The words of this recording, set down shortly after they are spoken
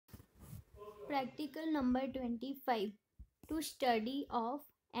Practical number 25 to study of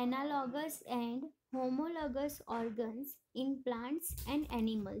analogous and homologous organs in plants and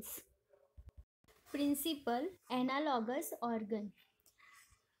animals. Principle: analogous organ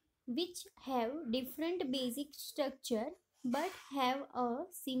which have different basic structure but have a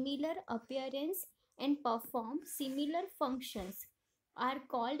similar appearance and perform similar functions are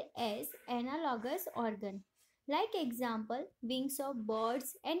called as analogous organ. Like example, wings of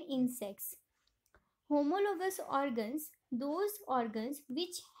birds and insects. Homologous organs, those organs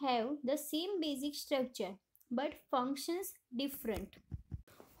which have the same basic structure but functions different.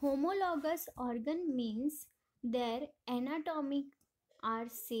 Homologous organ means their anatomy are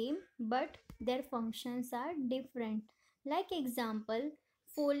same but their functions are different. Like example,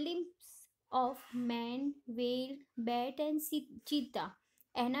 forelimbs of man, whale, bat and cheetah.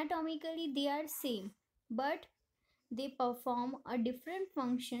 Anatomically they are same but they perform a different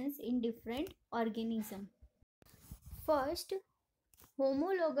functions in different organism. First,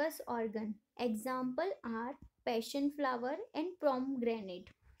 homologous organ. Example are passion flower and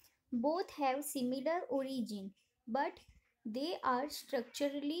pomegranate. Both have similar origin but they are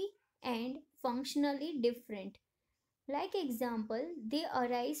structurally and functionally different. Like example, they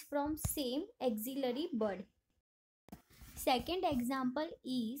arise from same axillary bud. Second example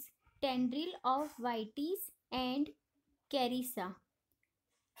is tendril of vitis and carrisa.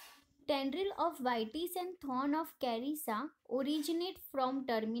 Tendril of vitis and thorn of carrisa originate from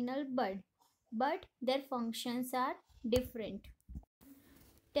terminal bud, but their functions are different.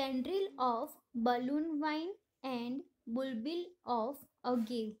 Tendril of baloon vine and bulbil of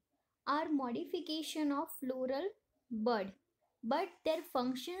agave are modification of floral bud, but their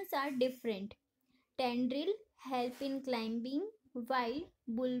functions are different. Tendril help in climbing while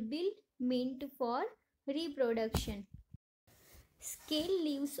bulbil meant for reproduction. Scale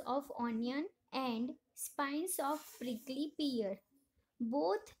leaves of onion and spines of prickly pear.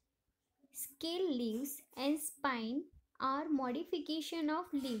 Both scale leaves and spine are modification of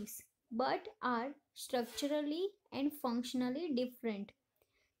leaves but are structurally and functionally different.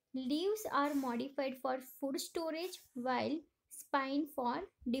 Leaves are modified for food storage while spine for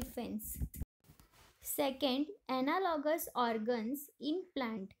defense. Second, analogous organs in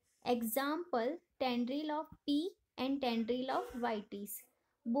plant. Example, tendril of pea and tendril of vitis.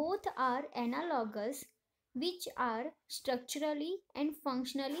 Both are analogous which are structurally and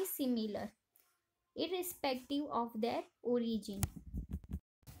functionally similar irrespective of their origin.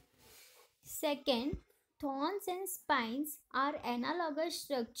 Second, thorns and spines are analogous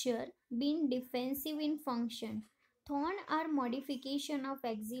structure being defensive in function. Thorn are modification of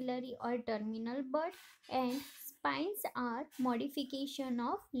axillary or terminal bud and spines are modification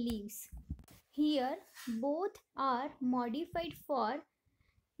of leaves. Here both are modified for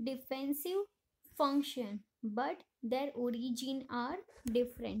defensive function but their origin are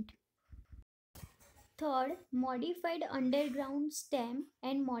different. Third, modified underground stem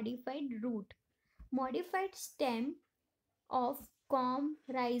and modified root. Modified stem of corm,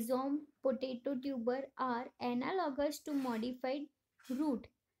 rhizome, potato tuber are analogous to modified root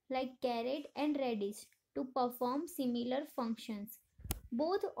like carrot and radish to perform similar functions.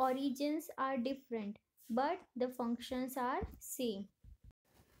 Both origins are different but the functions are same.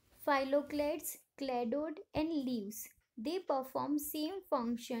 Phylloclades.cladode and Leaves. They perform same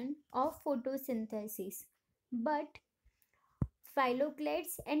function of photosynthesis, but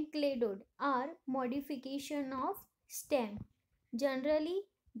phylloclades and cladode are modification of stem. Generally,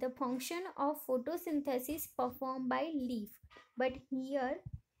 the function of photosynthesis performed by leaf, but here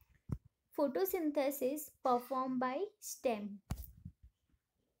photosynthesis performed by stem.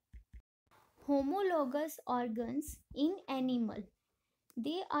 Homologous organs in animal.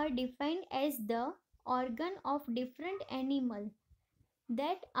 They are defined as the organ of different animal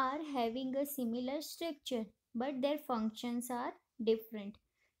that are having a similar structure but their functions are different.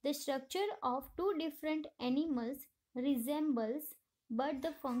 The structure of two different animals resembles but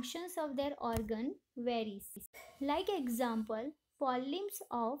the functions of their organ varies. Like example, forelimbs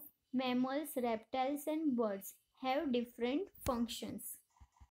of mammals, reptiles and birds have different functions.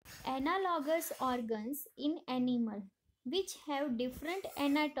 Analogous organs in animal which have different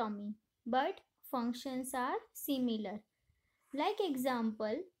anatomy but functions are similar. Like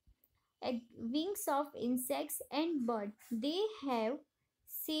example, wings of insects and birds, they have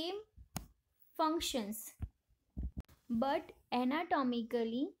same functions but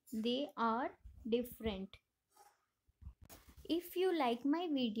anatomically they are different. If you like my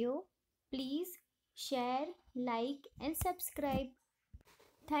video, please share, like and subscribe.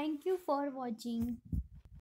 Thank you for watching.